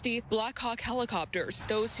Black Hawk helicopters.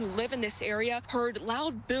 Those who live in this area heard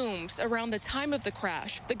loud booms around the time of the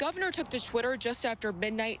crash. The governor took to Twitter just after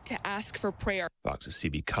midnight to ask for prayer. Fox's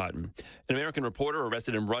CB Cotton. An American reporter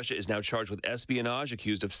arrested in Russia is now charged with espionage,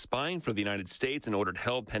 accused of spying for the United States, and ordered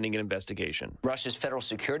held pending an investigation. Russia's Federal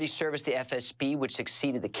Security Service, the FSB, which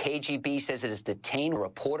succeeded the KGB, says it has detained a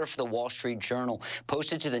reporter for the Wall Street Journal,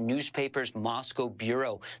 posted to the newspaper's Moscow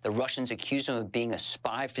bureau. The Russians accuse him of being a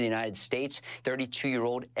spy for the United States.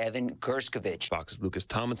 32-year-old Evan Gerskovich. Fox's Lucas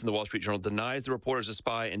Tomlinson, the Wall Street Journal, denies the reporter's a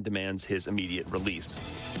spy and demands his immediate release.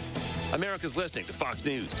 America's listening to Fox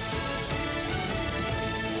News.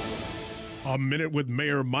 A Minute with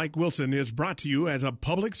Mayor Mike Wilson is brought to you as a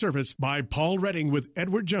public service by Paul Redding with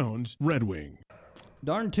Edward Jones, Red Wing.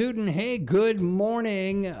 Darn tootin'. Hey, good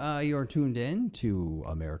morning. You're tuned in to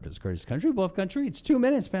America's Greatest Country, Bluff Country. It's 2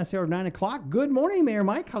 minutes past the hour of 9 o'clock. Good morning, Mayor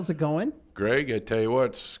Mike. How's it going? Greg, I tell you what,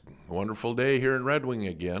 it's a wonderful day here in Red Wing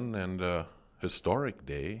again, and historic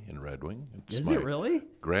day in Red Wing. Is it really?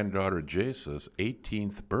 Granddaughter Jace's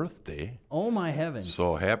 18th birthday. Oh, my heavens.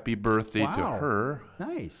 So happy birthday to her.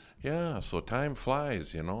 Nice. Yeah, so time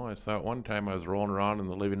flies, you know. I thought one time I was rolling around in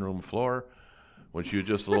the living room floor when she was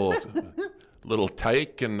just a little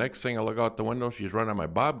tyke, and next thing I look out the window, she's running my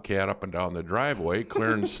Bobcat up and down the driveway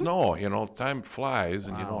clearing snow. You know, time flies,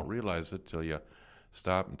 and you don't realize it till you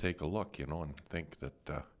stop and take a look, you know, and think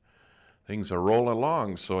that things are rolling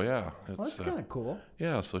along. So, yeah. That's kind of cool.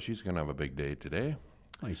 Yeah, so she's going to have a big day today.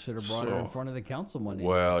 Well, you should have brought her in front of the council Monday.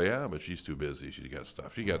 Well, yeah, but she's too busy. She's got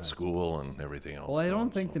stuff. She got school and everything else. Well, I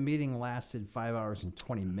don't think the meeting lasted 5 hours and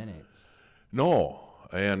 20 minutes. No.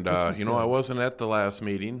 And, you know, I wasn't at the last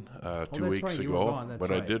meeting 2 weeks ago,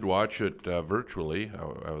 but I did watch it virtually.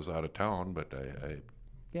 I was out of town, but I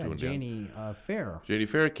Janie Fair. Janie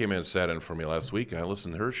Fair came in and sat in for me last week. I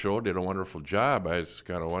listened to her show, did a wonderful job. I was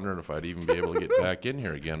kind of wondering if I'd even be able to get back in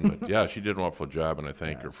here again. But, yeah, she did a wonderful job, and I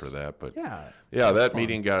thank her for that. But, yeah, that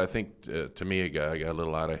meeting got, I think, to me, it got a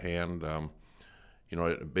little out of hand. You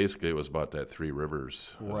know, basically it was about that Three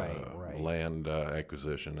Rivers land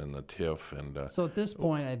acquisition and the TIF. And so at this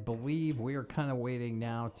point, I believe we are kind of waiting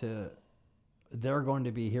now to – they're going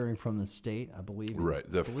to be hearing from the state, I believe. Right,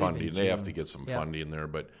 the funding. They have to get some funding there.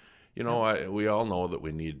 But, you know, we all know that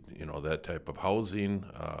we need, you know, that type of housing,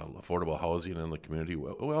 affordable housing in the community.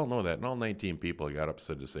 We all know that. And all 19 people got up and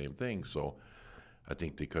said the same thing. So I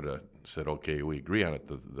think they could have said, okay, we agree on it.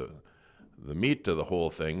 The meat of the whole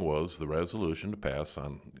thing was the resolution to pass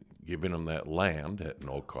on giving them that land at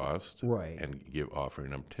no cost and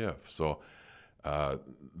offering them TIF. So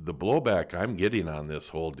the blowback I'm getting on this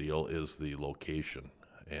whole deal is the location.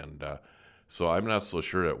 And so I'm not so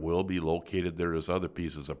sure it will be located there. There's other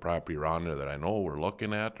pieces of property around there that I know we're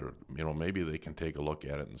looking at, or, you know, maybe they can take a look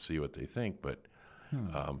at it and see what they think. But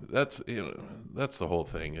that's the whole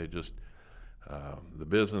thing. It just the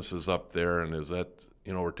business is up there, and is that,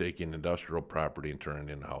 you know, we're taking industrial property and turning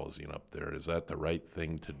it into housing up there. Is that the right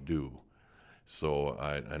thing to do? So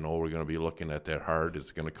I know we're going to be looking at that hard.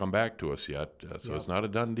 It's going to come back to us yet, so it's not a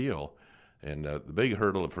done deal. And the big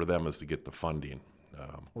hurdle for them is to get the funding.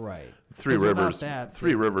 Three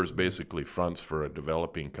Rivers basically fronts for a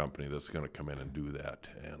developing company that's going to come in and do that.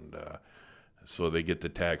 And so they get the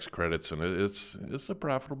tax credits, and it's a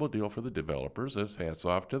profitable deal for the developers. It's hats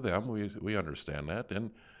off to them. We understand that.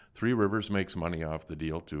 And Three Rivers makes money off the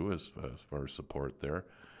deal, too, as far as support there.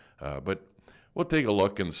 But we'll take a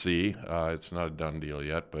look and see. It's not a done deal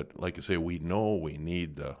yet, but like I say, we know we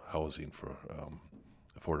need the housing for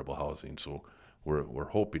affordable housing, so we're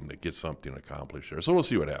hoping to get something accomplished there. So we'll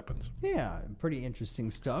see what happens. Yeah, pretty interesting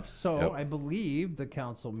stuff. So I believe the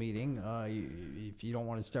council meeting, if you don't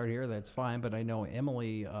want to start here, that's fine, but I know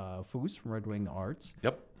Emily Foos from Red Wing Arts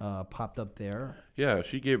popped up there. Yeah,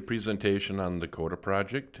 she gave a presentation on the Dakota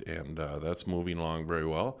Project, and that's moving along very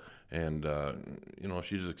well. And, you know,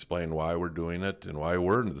 she just explained why we're doing it and why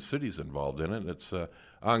the city's involved in it. And it's an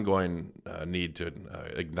ongoing need to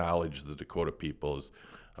acknowledge the Dakota people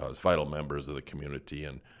as vital members of the community.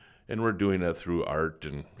 And we're doing that through art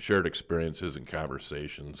and shared experiences and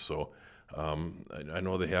conversations. So I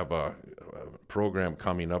know they have a program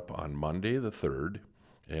coming up on Monday the 3rd,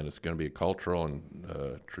 and it's going to be cultural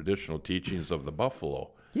and traditional teachings of the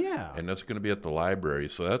buffalo. Yeah. And that's going to be at the library.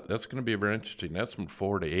 So that's going to be very interesting. That's from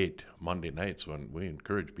 4 to 8 Monday nights, when we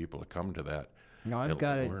encourage people to come to that. No, I've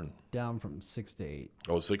got it down from 6 to 8.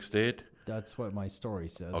 Oh, 6 to 8? That's what my story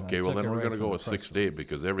says. Okay, well, then we're going to go with 6 to 8,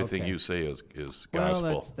 because everything you say is gospel.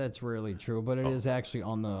 Well, that's really true, but it is actually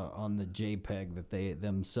on the JPEG that they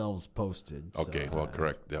themselves posted. Okay, so, well,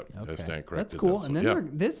 correct. Yep, okay. I stand corrected. That's cool. And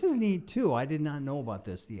then this is neat, too. I did not know about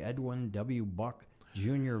this. The Edwin W. Buck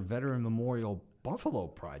Jr. Veteran Memorial Buffalo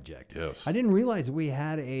Project. Yes. I didn't realize we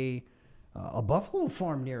had a buffalo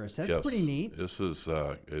farm near us. That's pretty neat. This is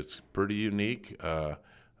it's pretty unique.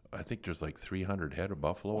 I think there's like 300 head of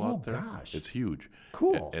buffalo out there. Oh, gosh. It's huge.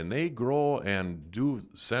 Cool. And they grow and do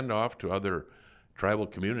send off to other tribal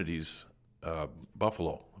communities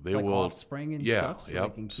buffalo. They like will offspring and stuff, so yep. they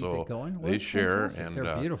can keep it going. Well, they share, fantastic. and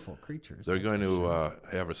they're beautiful creatures. They're going to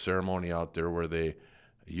have a ceremony out there where they'll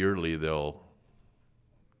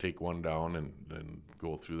take one down and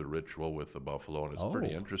go through the ritual with the buffalo, and it's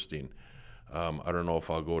pretty interesting. I don't know if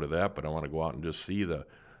I'll go to that, but I want to go out and just see the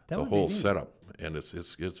whole setup, and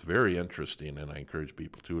it's very interesting, and I encourage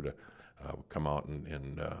people to come out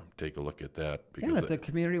and take a look at that. Because if the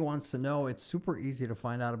community wants to know, it's super easy to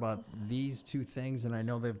find out about these two things, and I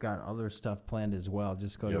know they've got other stuff planned as well.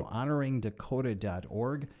 Just go to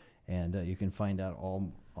honoringdakota.org, and you can find out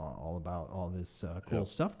all about all this cool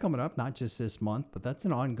stuff coming up, not just this month, but that's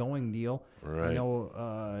an ongoing deal. Right. I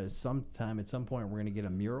know at some point we're going to get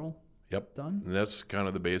a mural done. And that's kind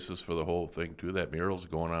of the basis for the whole thing, too. That mural's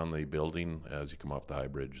going on the building as you come off the high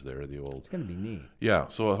bridge there, the old... It's going to be neat. Yeah,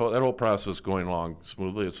 so that whole process going along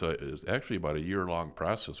smoothly. It's actually about a year-long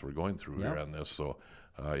process we're going through here on this. So,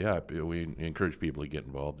 we encourage people to get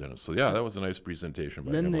involved in it. So, that was a nice presentation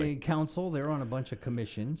by Emily. The council, they're on a bunch of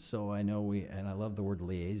commissions, so I know and I love the word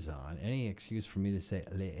liaison. Any excuse for me to say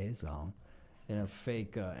liaison in a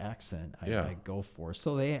fake accent, I go for.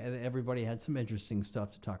 So everybody had some interesting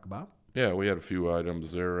stuff to talk about. Yeah, we had a few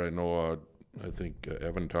items there. I know, I think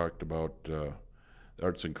Evan talked about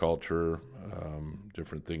arts and culture,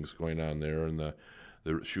 different things going on there. And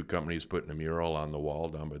the shoe company's putting a mural on the wall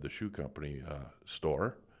down by the shoe company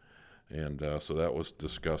store. And so that was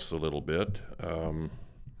discussed a little bit.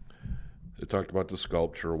 They talked about the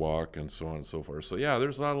sculpture walk and so on and so forth. So,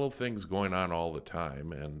 there's a lot of little things going on all the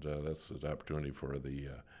time. And that's an opportunity for the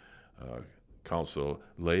Council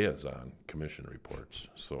Liaison Commission reports.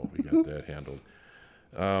 So we got that handled.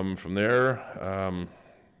 From there,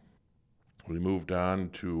 we moved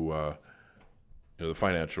on to the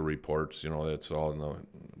financial reports. That's all in the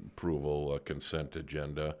approval consent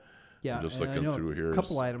agenda. Yeah, I'm just looking through here. A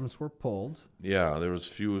couple items were pulled. Yeah, there was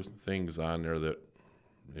a few things on there that,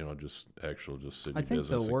 just city business. I think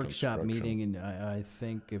the workshop meeting, and I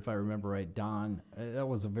think if I remember right, Don, that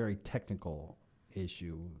was a very technical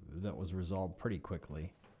issue that was resolved pretty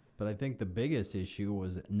quickly, but I think the biggest issue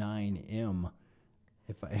was 9M,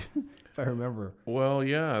 if I remember. Well,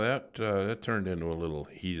 that turned into a little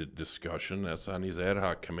heated discussion. That's on these ad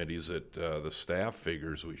hoc committees that the staff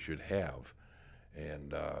figures we should have,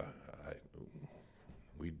 and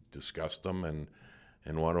we discussed them,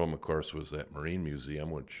 and one of them, of course, was that Marine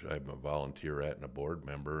Museum, which I'm a volunteer at and a board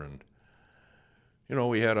member, and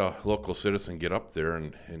we had a local citizen get up there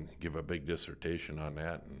and give a big dissertation on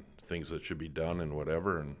that and things that should be done and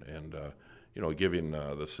whatever, and giving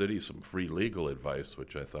the city some free legal advice,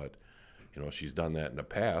 which I thought, she's done that in the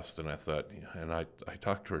past, and I thought, and I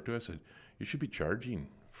talked to her too. I said, you should be charging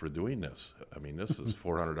for doing this. I mean, this is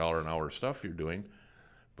 $400 an hour stuff you're doing,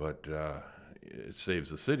 but it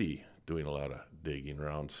saves the city doing a lot of digging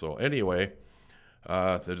around. So anyway.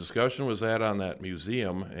 The discussion was on that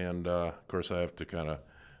museum, and of course I have to kind of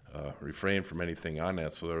refrain from anything on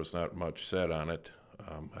that, so there was not much said on it.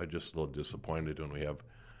 I'm just a little disappointed when we have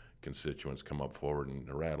constituents come up forward and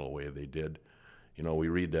rattle away they did. We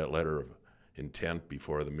read that letter of intent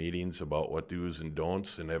before the meetings about what do's and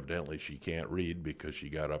don'ts, and evidently she can't read because she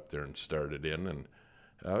got up there and started in, and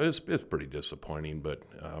it's pretty disappointing, but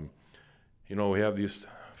we have these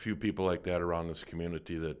few people like that around this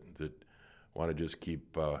community that want to just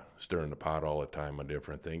keep stirring the pot all the time on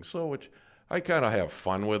different things. So, which I kind of have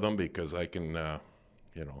fun with them because I can,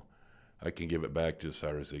 I can give it back just as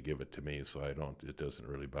hard as they give it to me. So it doesn't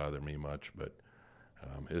really bother me much. But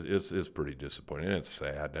it's pretty disappointing. And it's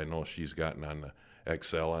sad. I know she's gotten on the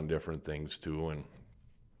Excel on different things too, and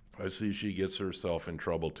I see she gets herself in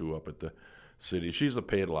trouble too up at the city. She's a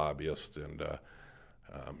paid lobbyist, and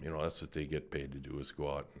that's what they get paid to do is go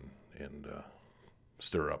out and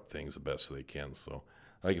stir up things the best they can. So,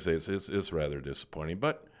 like I say, it's rather disappointing.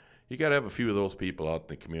 But you got to have a few of those people out in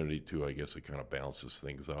the community too. I guess it kind of balances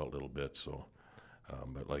things out a little bit. So,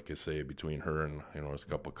 but like I say, between her and there's a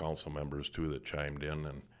couple of council members too that chimed in,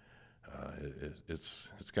 and it's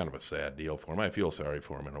kind of a sad deal for them. I feel sorry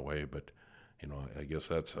for them in a way, but I guess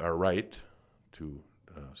that's our right to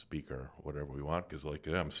speak or whatever we want. Because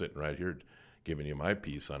I'm sitting right here giving you my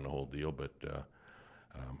piece on the whole deal, but.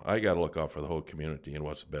 I got to look out for the whole community and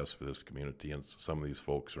what's best for this community. And some of these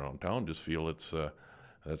folks around town just feel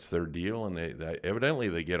that's their deal, and they evidently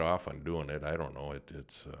they get off on doing it. I don't know.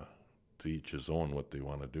 It's to each his own what they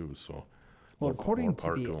want to do. So, Well, according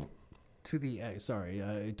according to the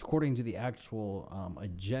actual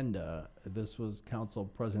agenda, this was Council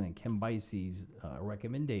President Kim Bicey's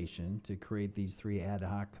recommendation to create these 3 ad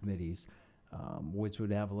hoc committees, which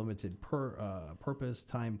would have a limited purpose,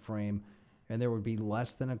 time frame, and there would be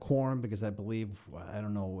less than a quorum because I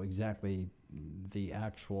don't know exactly the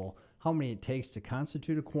actual how many it takes to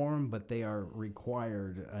constitute a quorum, but they are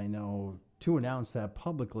required, I know, to announce that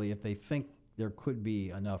publicly if they think there could be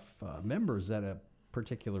enough members at a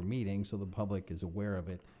particular meeting so the public is aware of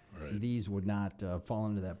it. Right. These would not fall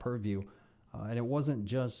into that purview. And it wasn't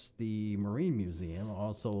just the Marine Museum,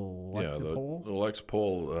 also Lexipol. Yeah, the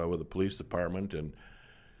Lexipol with the police department. And,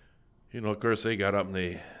 of course, they got up and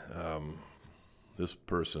they, this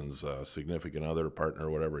person's significant other,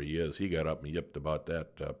 partner, whatever he is, he got up and yipped about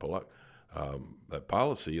that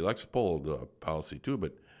policy, Lexipol policy too.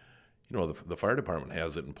 But, the fire department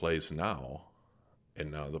has it in place now. And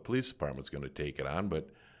now the police department's going to take it on, but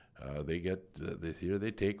they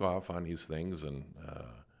take off on these things, and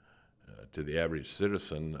to the average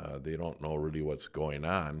citizen, they don't know really what's going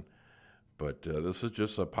on. But this is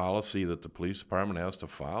just a policy that the police department has to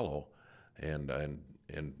follow, and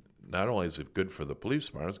not only is it good for the police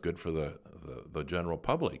department, it's good for the general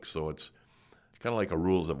public. So it's kind of like a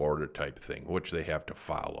rules of order type thing, which they have to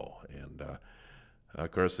follow. And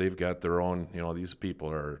of course, they've got their own. These people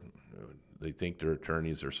are. They think they're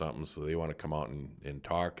attorneys or something, so they want to come out and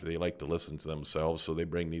talk. They like to listen to themselves, so they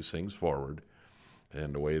bring these things forward,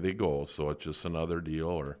 and away they go. So it's just another deal,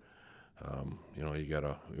 or we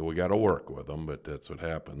gotta work with them, but that's what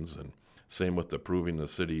happens. And same with approving the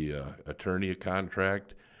city attorney a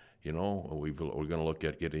contract. We're going to look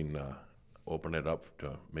at getting open it up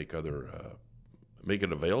to make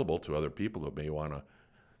it available to other people that may want to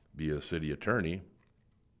be a city attorney.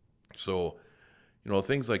 So.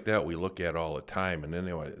 Things like that we look at all the time, and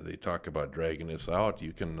anyway, they talk about dragging this out.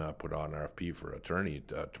 You can put on an RFP for attorney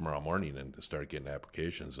tomorrow morning and start getting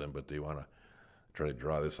applications in, but they want to try to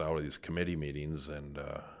draw this out of these committee meetings, and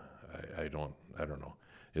I don't know.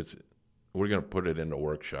 We're going to put it into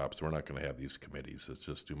workshops. We're not going to have these committees. It's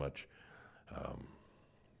just too much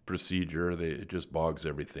procedure. It just bogs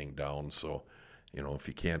everything down. So,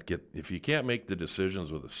 if you can't make the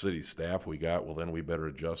decisions with the city staff we got, well, then we better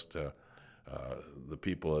adjust to. The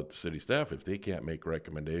people at the city staff, if they can't make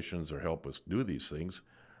recommendations or help us do these things,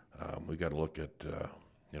 we got to look at,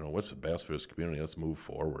 what's the best for this community. Let's move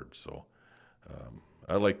forward. So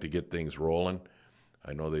I like to get things rolling.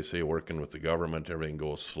 I know they say working with the government, everything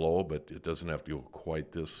goes slow, but it doesn't have to go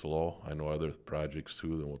quite this slow. I know other projects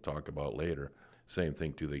too that we'll talk about later. Same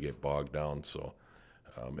thing too, they get bogged down. So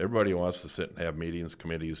everybody wants to sit and have meetings,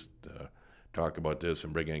 committees, talk about this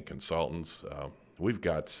and bring in consultants. We've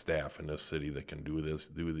got staff in this city that can do these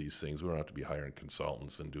things. We don't have to be hiring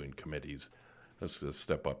consultants and doing committees. Let's just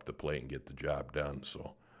step up the plate and get the job done.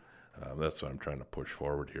 So that's what I'm trying to push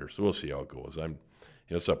forward here. So we'll see how it goes.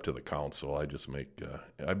 It's up to the council. I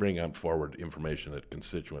bring on forward information that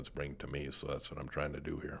constituents bring to me. So that's what I'm trying to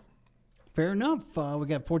do here. Fair enough. We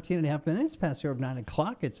got 14 and a half minutes past the hour of 9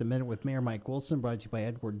 o'clock. It's a Minute with Mayor Mike Wilson, brought to you by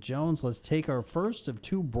Edward Jones. Let's take our first of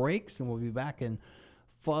 2 breaks, and we'll be back in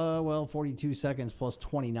 42 seconds plus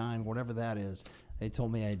 29, whatever that is. They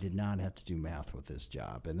told me I did not have to do math with this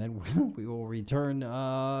job. And then we will return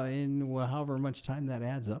in however much time that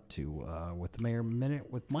adds up to with the Mayor Minute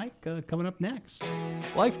with Mike coming up next.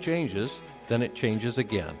 Life changes, then it changes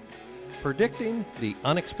again. Predicting the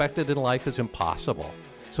unexpected in life is impossible.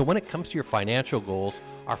 So when it comes to your financial goals,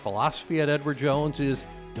 our philosophy at Edward Jones is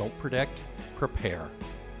don't predict, prepare.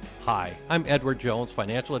 Hi, I'm Edward Jones,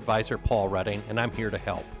 financial advisor Paul Redding, and I'm here to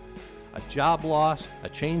help. A job loss, a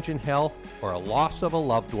change in health, or a loss of a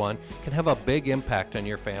loved one can have a big impact on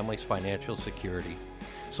your family's financial security.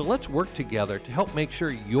 So let's work together to help make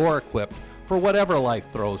sure you're equipped for whatever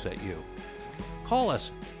life throws at you. Call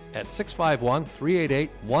us at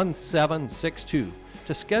 651-388-1762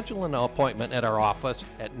 to schedule an appointment at our office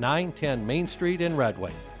at 910 Main Street in Red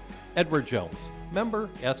Wing. Edward Jones, member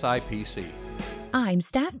SIPC. I'm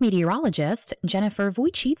staff meteorologist Jennifer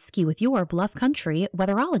Wojcicki with your Bluff Country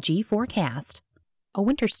weatherology forecast. A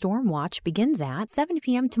winter storm watch begins at 7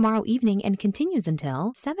 p.m. tomorrow evening and continues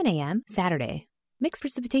until 7 a.m. Saturday. Mixed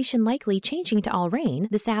precipitation likely changing to all rain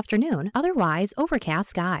this afternoon, otherwise overcast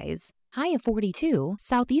skies. High of 42,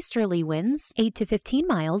 southeasterly winds 8 to 15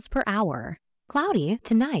 miles per hour. Cloudy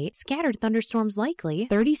tonight, scattered thunderstorms likely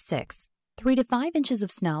 36. 3 to 5 inches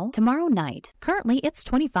of snow tomorrow night. Currently, it's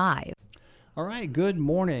 25. All right, good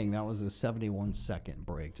morning. That was a 71-second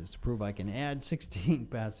break just to prove I can add 16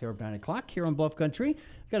 past the hour of 9 o'clock here on Bluff Country.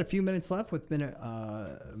 Got a few minutes left with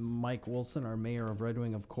Mike Wilson, our mayor of Red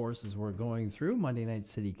Wing, of course, as we're going through Monday night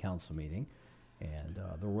city council meeting. And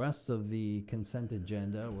the rest of the consent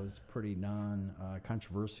agenda was pretty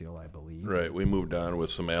non-controversial, I believe. Right. We moved on with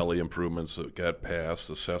some alley improvements that got passed,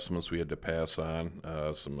 assessments we had to pass on,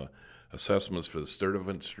 some assessments for the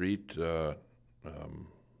Sturtevant Street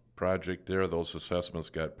project there. Those assessments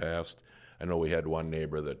got passed. I know we had one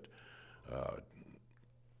neighbor that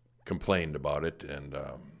complained about it, and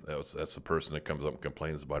that's the person that comes up and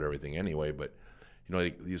complains about everything anyway. But you know,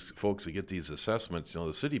 these folks that get these assessments, you know,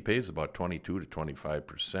 the city pays about 22 to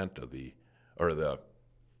 25% of the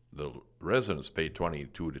residents pay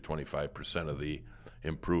 22 to 25% of the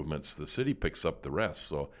improvements. The city picks up the rest.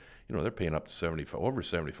 So, you know, they're paying up to over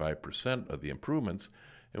 75% of the improvements.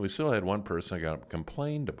 And we still had one person that got up and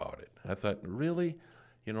complained about it. I thought, really?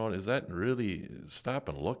 You know, is that really, stop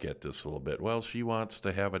and look at this a little bit. Well, she wants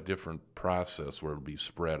to have a different process where it'll be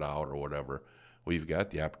spread out or whatever. We've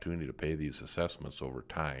got the opportunity to pay these assessments over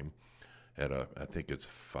time at I think it's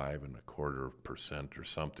 5.25% or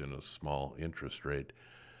something, a small interest rate.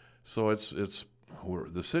 So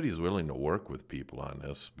the city's willing to work with people on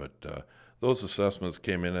this, but those assessments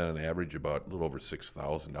came in at an average about a little over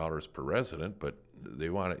 $6,000 per resident, but they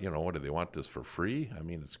want it, you know, what do they want this for free? I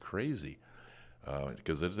mean, it's crazy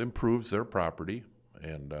because it improves their property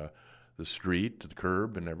and the street, the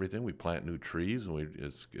curb and everything. We plant new trees and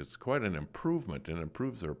it's quite an improvement and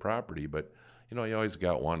improves their property, but you know, you always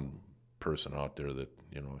got one person out there that,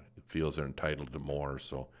 you know, feels they're entitled to more.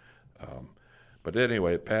 So, but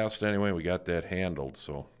anyway, it passed anyway. We got that handled.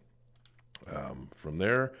 So from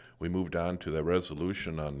there, we moved on to the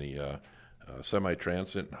resolution on the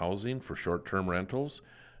semi-transient housing for short-term rentals,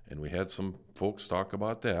 and we had some folks talk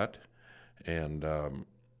about that. And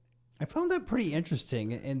I found that pretty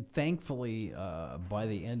interesting, and thankfully, by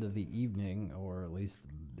the end of the evening, or at least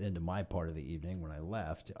the end of my part of the evening when I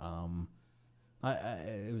left,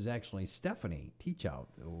 it was actually Stephanie Teachout,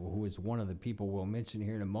 who is one of the people we'll mention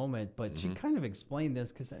here in a moment, but she kind of explained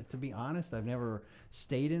this because, to be honest, I've never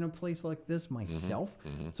stayed in a place like this myself.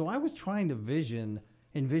 So I was trying to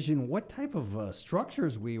envision what type of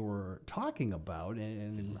structures we were talking about,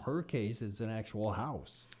 and in her case, it's an actual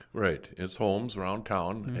house. Right. It's homes around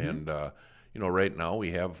town, and you know, right now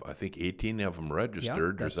we have, I think, 18 of them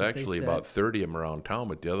registered. There's actually about 30 of them around town,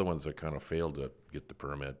 but the other ones that kind of failed to get the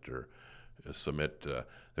permit or submit.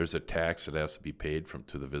 There's a tax that has to be paid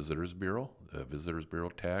to the Visitors Bureau, Visitors Bureau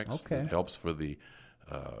tax. Okay. It helps for the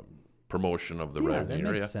promotion of the Red Wing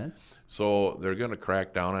area. Makes sense. So they're going to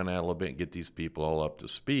crack down on that a little bit and get these people all up to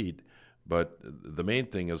speed. But the main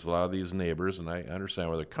thing is a lot of these neighbors, and I understand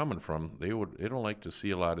where they're coming from, they don't like to see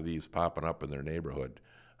a lot of these popping up in their neighborhood,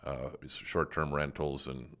 short-term rentals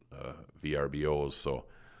and VRBOs. So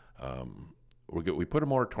we put a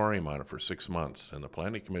moratorium on it for 6 months, and the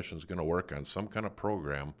Planning Commission is going to work on some kind of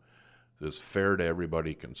program that's fair to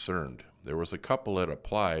everybody concerned. There was a couple that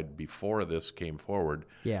applied before this came forward,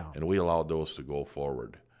 and we allowed those to go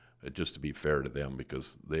forward, just to be fair to them,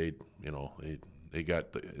 because they had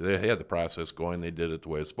the process going. They did it the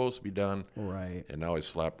way it's supposed to be done. Right. And now we're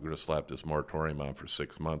going to slap this moratorium on for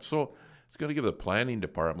 6 months. So it's going to give the planning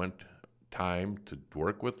department time to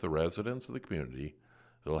work with the residents of the community.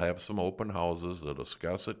 They'll have some open houses. They'll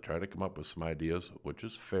discuss it, try to come up with some ideas, which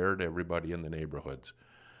is fair to everybody in the neighborhoods.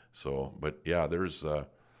 So, but yeah,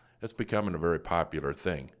 it's becoming a very popular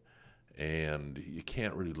thing. And you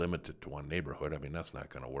can't really limit it to one neighborhood. I mean, that's not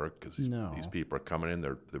going to work because these people are coming in.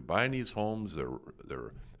 They're buying these homes.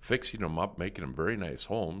 They're fixing them up, making them very nice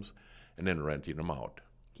homes, and then renting them out.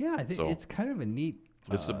 Yeah, I think it's kind of a neat.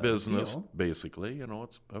 It's a business, deal. basically. You know,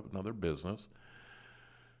 it's another business.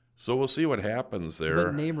 So we'll see what happens there.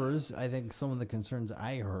 But neighbors, I think some of the concerns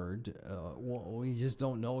I heard, we just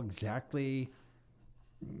don't know exactly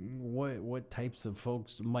what types of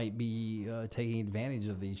folks might be taking advantage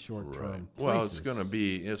of these short-term places. Well,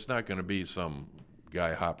 it's not going to be some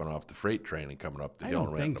guy hopping off the freight train and coming up the hill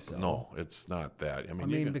and renting. So. No, it's not that. I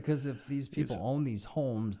mean, because if these people own these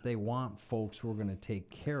homes, they want folks who are going to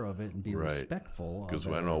take care of it and be respectful. Because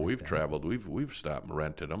I know we've traveled, we've stopped and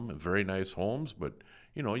rented them. Very nice homes, but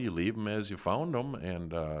you know, you leave them as you found them,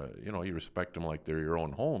 and you know, you respect them like they're your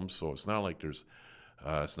own homes. So it's not like there's.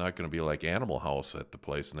 It's not going to be like Animal House at the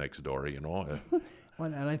place next door, you know.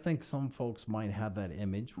 Well, and I think some folks might have that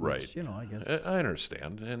image, which, you know, I guess. I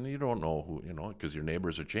understand, and you don't know who, you know, because your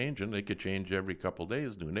neighbors are changing. They could change every couple of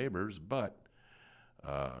days, new neighbors, but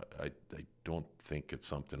I don't think it's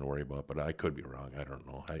something to worry about, but I could be wrong. I don't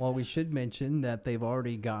know. Well, we should mention that they've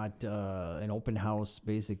already got an open house,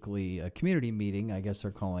 basically a community meeting, I guess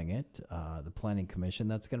they're calling it, the Planning Commission.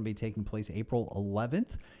 That's going to be taking place April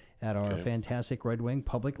 11th at our fantastic Red Wing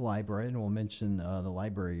Public Library, and we'll mention the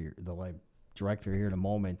library director here in a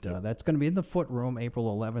moment. That's going to be in the Foot Room,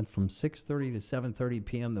 April 11th from 6:30 to 7:30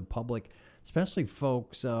 p.m. The public, especially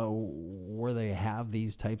folks where they have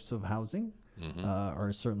these types of housing,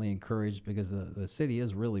 are certainly encouraged, because the city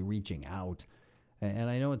is really reaching out.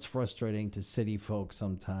 And I know it's frustrating to city folks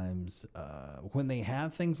sometimes when they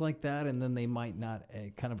have things like that, and then they might not,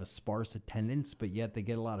 kind of a sparse attendance, but yet they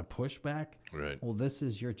get a lot of pushback. Right. Well, this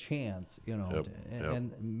is your chance,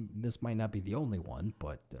 and this might not be the only one,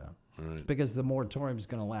 but because the moratorium is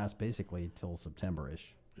going to last basically till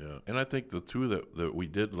September-ish. Yeah, and I think the two that we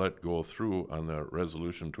did let go through on the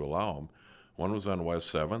resolution to allow them, one was on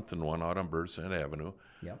West 7th and one out on Birdsand Avenue.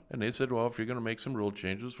 Yep. And they said, well, if you're going to make some rule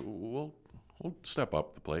changes, we'll step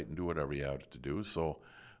up the plate and do whatever you have to do. So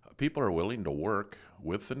people are willing to work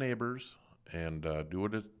with the neighbors and do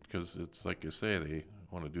it, because it's like you say, they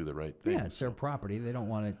want to do the right thing. Yeah, it's their property. They don't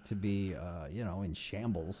want it to be, in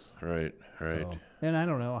shambles. Right. So, and I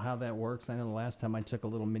don't know how that works. I know the last time I took a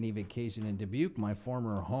little mini vacation in Dubuque, my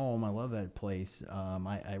former home, I love that place.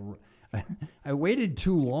 I waited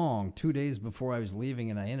too long, 2 days before I was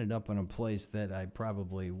leaving, and I ended up in a place that I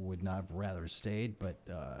probably would not have rather stayed. But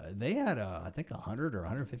they had, I think, $100 or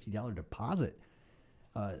 $150 deposit,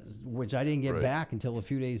 which I didn't get back until a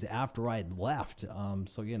few days after I had left.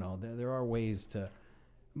 So, there are ways to...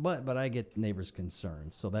 But I get neighbors'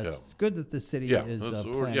 concerns, so that's good that the city is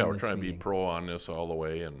planning we're this trying meeting. to be pro on this all the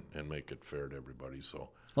way and make it fair to everybody.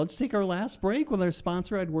 So let's take our last break with our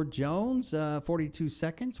sponsor, Edward Jones. 42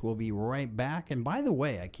 seconds. We'll be right back. And by the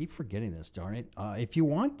way, I keep forgetting this, darn it. If you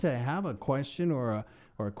want to have a question or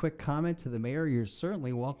a quick comment to the mayor, you're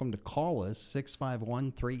certainly welcome to call us,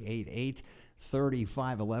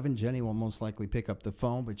 651-388-3511. Jenny will most likely pick up the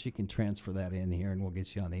phone, but she can transfer that in here and we'll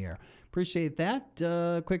get you on the air. Appreciate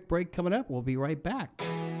that. Quick break coming up. We'll be right back.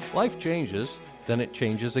 Life changes, then it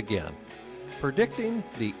changes again. Predicting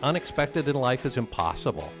the unexpected in life is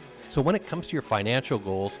impossible. So when it comes to your financial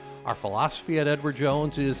goals, our philosophy at Edward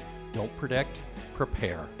Jones is don't predict,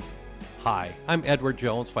 prepare. Hi, I'm Edward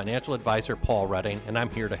Jones, financial advisor Paul Redding, and I'm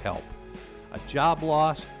here to help. A job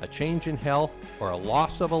loss, a change in health, or a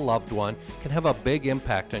loss of a loved one can have a big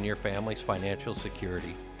impact on your family's financial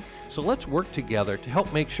security. So let's work together to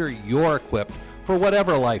help make sure you're equipped for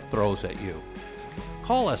whatever life throws at you.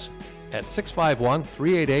 Call us at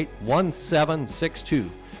 651-388-1762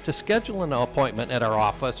 to schedule an appointment at our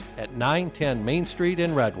office at 910 Main Street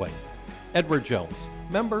in Red Wing. Edward Jones,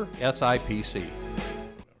 member SIPC.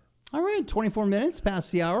 All right, 24 minutes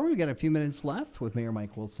past the hour. We've got a few minutes left with Mayor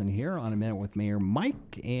Mike Wilson here on A Minute with Mayor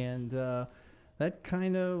Mike. And that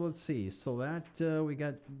kind of, let's see, so that we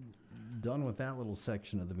got done with that little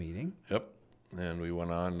section of the meeting. Yep. And we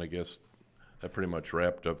went on, I guess that pretty much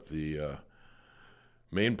wrapped up the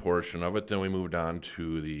main portion of it. Then we moved on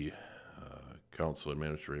to the council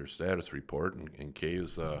administrator status report. And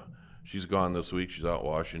Kay's, she's gone this week. She's out in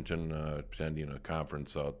Washington attending a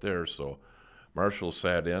conference out there. So Marshall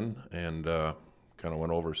sat in and kind of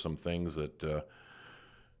went over some things that,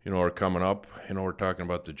 are coming up. We're talking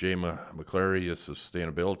about the J. McClary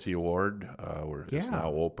Sustainability Award, where it's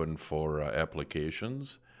now open for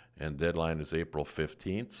applications, and deadline is April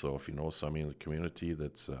 15th. So if you know somebody in the community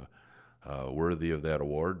that's worthy of that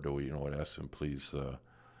award, we would ask them please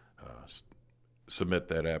submit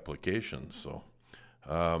that application. So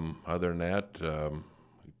other than that,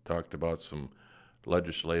 we talked about some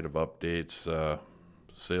legislative updates,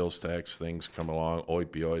 sales tax things come along,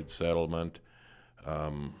 opioid settlement.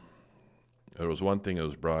 There was one thing that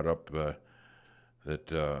was brought up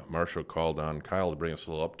that Marshall called on Kyle to bring us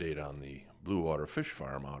a little update on the Blue Water Fish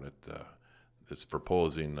Farm out at that's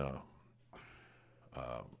proposing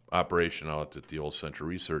operation out at the old Central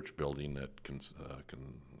Research Building at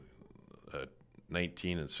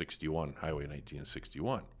 19 and 61, Highway 19 and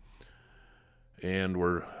 61. And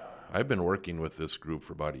I've been working with this group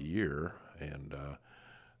for about a year, and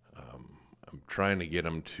I'm trying to get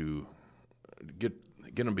them to get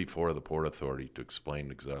them before the Port Authority to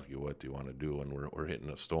explain exactly what they want to do. And we're hitting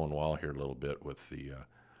a stone wall here a little bit with the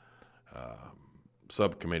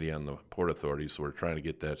subcommittee on the Port Authority, so we're trying to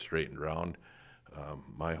get that straightened around.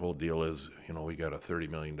 My whole deal is, we got a $30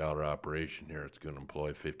 million operation here. It's going to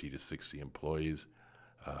employ 50 to 60 employees.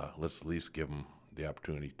 Let's at least give them the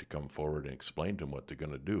opportunity to come forward and explain to them what they're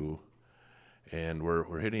going to do. And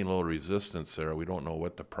we're hitting a little resistance there. We don't know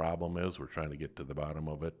what the problem is. We're trying to get to the bottom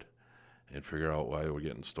of it. and figure out why we're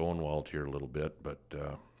getting stonewalled here a little bit. But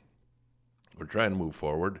we're trying to move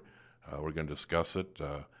forward. We're going to discuss it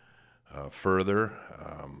further.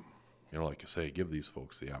 Like I say, give these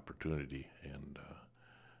folks the opportunity and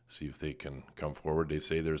see if they can come forward. They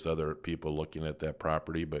say there's other people looking at that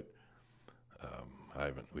property, but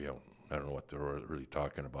I don't know what they're really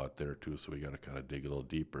talking about there too. So we got to kind of dig a little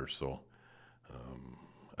deeper. So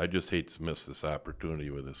I just hate to miss this opportunity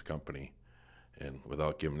with this company, and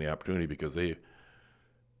without giving the opportunity, because they,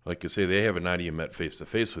 like I say, they haven't not even met face to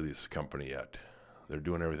face with this company yet. They're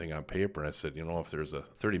doing everything on paper. And I said, if there's a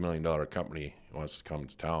 $30 million company who wants to come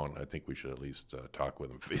to town, I think we should at least talk with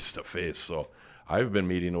them face to face. So I've been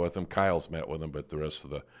meeting with them. Kyle's met with them, but the rest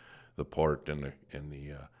of the port and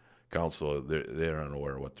the council, they're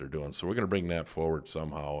unaware of what they're doing. So we're going to bring that forward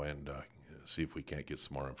somehow and see if we can't get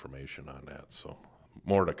some more information on that. So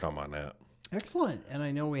more to come on that. Excellent. And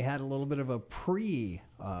I know we had a little bit of a pre-meeting,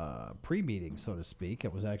 so to speak.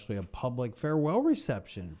 It was actually a public farewell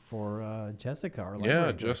reception for Jessica, our library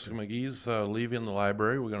director. Jessica McGee's leaving the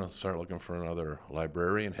library. We're going to start looking for another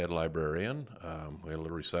librarian, head librarian. We had a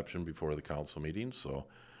little reception before the council meeting, so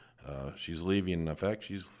she's leaving. In fact,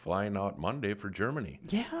 she's flying out Monday for Germany.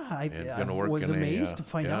 Yeah, I was amazed to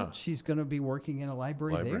find out she's going to be working in a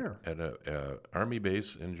library there. At a Army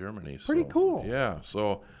base in Germany. Pretty cool. Yeah,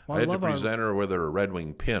 so I had to present her with her Red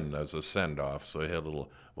Wing pin as a send-off, so I had a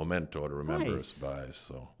little memento to remember us by.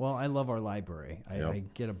 So. Well, I love our library. I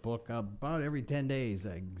get a book about every 10 days.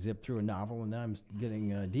 I zip through a novel, and now I'm getting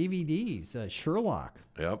DVDs, Sherlock.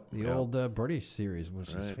 The old British series,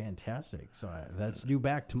 which is fantastic. So that's due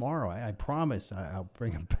back tomorrow. I promise I'll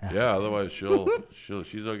bring it back. Yeah, otherwise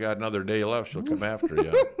she's got another day left. She'll come after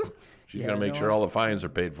you. She's going to make sure all the fines are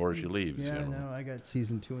paid for as she leaves. Yeah, no, I got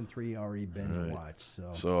season 2 and 3 already binge watched.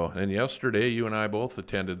 So, and yesterday you and I both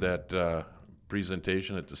attended that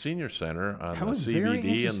presentation at the Senior Center on the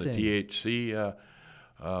CBD and the THC.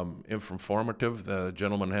 Informative. The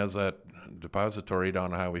gentleman has that depository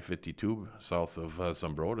down Highway 52 south of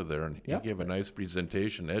Zumbrota there, and he gave a nice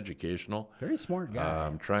presentation, educational. Very smart guy.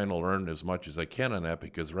 I'm trying to learn as much as I can on that,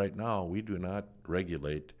 because right now we do not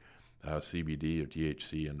regulate CBD or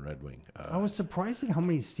THC in Red Wing. I was surprised at how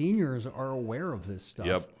many seniors are aware of this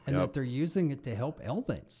stuff and that they're using it to help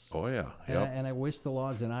ailments. Oh, yeah. And I wish the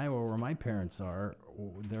laws in Iowa, where my parents are,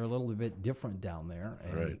 they're a little bit different down there.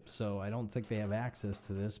 And so I don't think they have access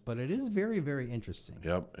to this, but it is very, very interesting.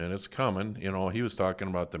 And it's coming. He was talking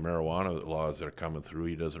about the marijuana laws that are coming through.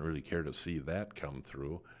 He doesn't really care to see that come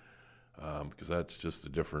through. Because that's just a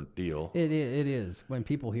different deal. It is when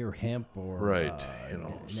people hear hemp or you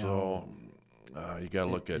got to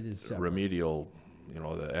look at remedial,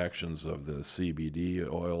 the actions of the CBD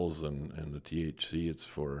oils and the THC. It's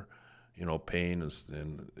for pain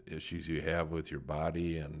and issues you have with your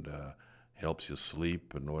body, and helps you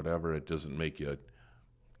sleep and whatever. It doesn't make you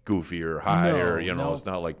goofy or high it's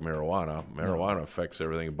not like marijuana. Marijuana affects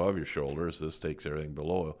everything above your shoulders. This takes everything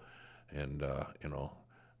below, and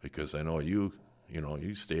because I know you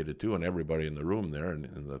stated too, and everybody in the room there,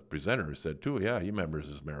 and the presenter said too, he remembers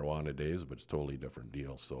his marijuana days, but it's a totally different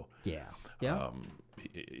deal. So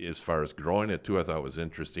as far as growing it too, I thought it was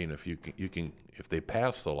interesting. If you can, if they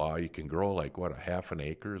pass the law, you can grow like a half an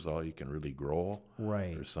acre is all you can really grow,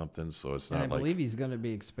 or something. So it's not. And I believe he's going to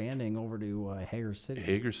be expanding over to Hager City.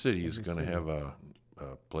 Hager City is going to have a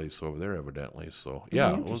place over there, evidently. So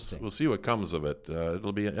we'll see what comes of it.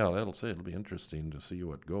 It'll be interesting to see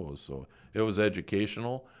what goes. So it was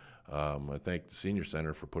educational. I thank the Senior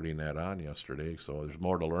Center for putting that on yesterday. So there's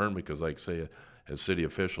more to learn, because, like say, as city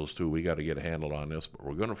officials too, we got to get a handle on this. But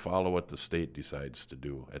we're going to follow what the state decides to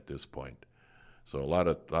do at this point. So a lot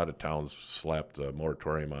of towns slapped a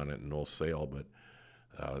moratorium on it and no sale, but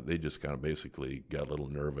they just kind of basically got a little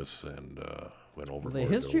nervous and went overboard. The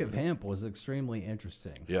history of hemp was extremely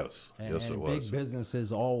interesting. Yes, it was. Big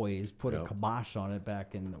businesses always put a kibosh on it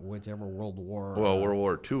back in whichever World War. Well, World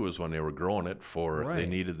War II is when they were growing it for. They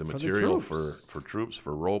needed the material for troops,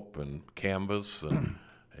 for rope and canvas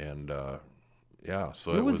and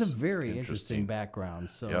so it was a very interesting background.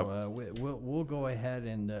 So we'll go ahead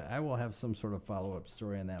and I will have some sort of follow-up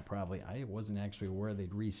story on that. Probably I wasn't actually aware they'd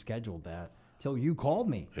rescheduled that till you called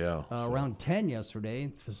me around 10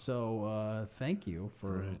 yesterday. So thank you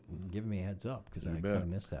for giving me a heads up, because I kind of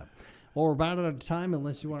missed that. Well, we're about out of time,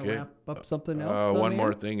 unless you want to wrap up something else. One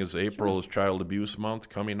more thing is April is Child Abuse Month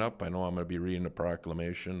coming up. I know I'm going to be reading a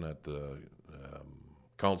proclamation at the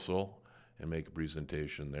council and make a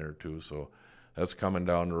presentation there too. So that's coming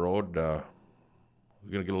down the road. We're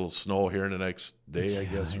going to get a little snow here in the next day, I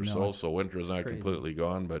guess, or so. So winter is not completely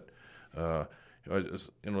gone, but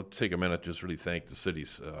take a minute, just really thank the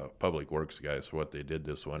city's public works guys for what they did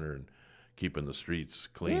this winter and keeping the streets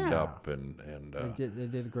cleaned up. And they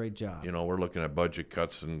did a great job. We're looking at budget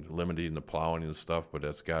cuts and limiting the plowing and stuff, but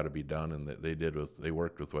that's got to be done. And they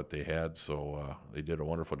worked with what they had, so they did a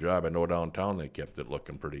wonderful job. I know downtown they kept it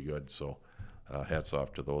looking pretty good. So hats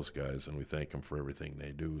off to those guys, and we thank them for everything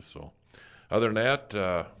they do. So other than that,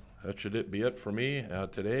 that should be it for me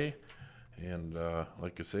today. And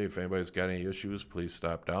like I say, if anybody's got any issues, please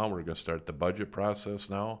stop down. We're going to start the budget process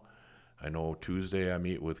now. I know Tuesday I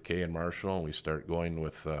meet with Kay and Marshall, and we start going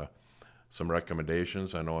with some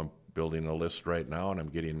recommendations. I know I'm building a list right now, and I'm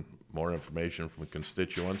getting more information from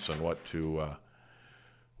constituents on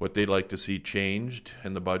what they'd like to see changed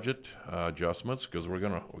in the budget adjustments, because we're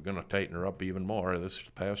gonna tighten her up even more. This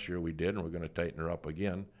past year we did, and we're going to tighten her up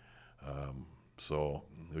again. So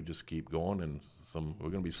we'll just keep going, and we're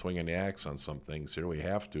going to be swinging the axe on some things here. We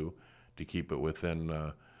have to keep it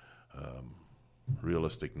within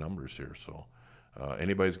realistic numbers here. So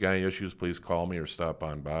anybody's got any issues, please call me or stop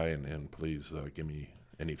on by, and please give me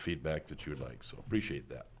any feedback that you would like. So appreciate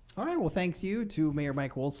that. All right, well, thanks you to Mayor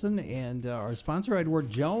Mike Wilson and our sponsor, Edward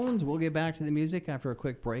Jones. We'll get back to the music after a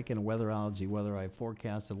quick break and a weatherology weather eye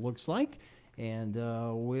forecast, it looks like. And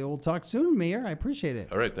we'll talk soon, Mayor. I appreciate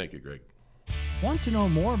it. All right, thank you, Greg. Want to know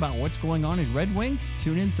more about what's going on in Red Wing?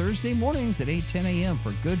 Tune in Thursday mornings at 8:10 a.m.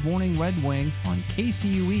 for Good Morning Red Wing on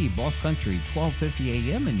KCUE Bluff Country, 1250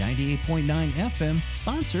 a.m. and 98.9 FM,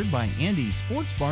 sponsored by Andy's Sports Bar.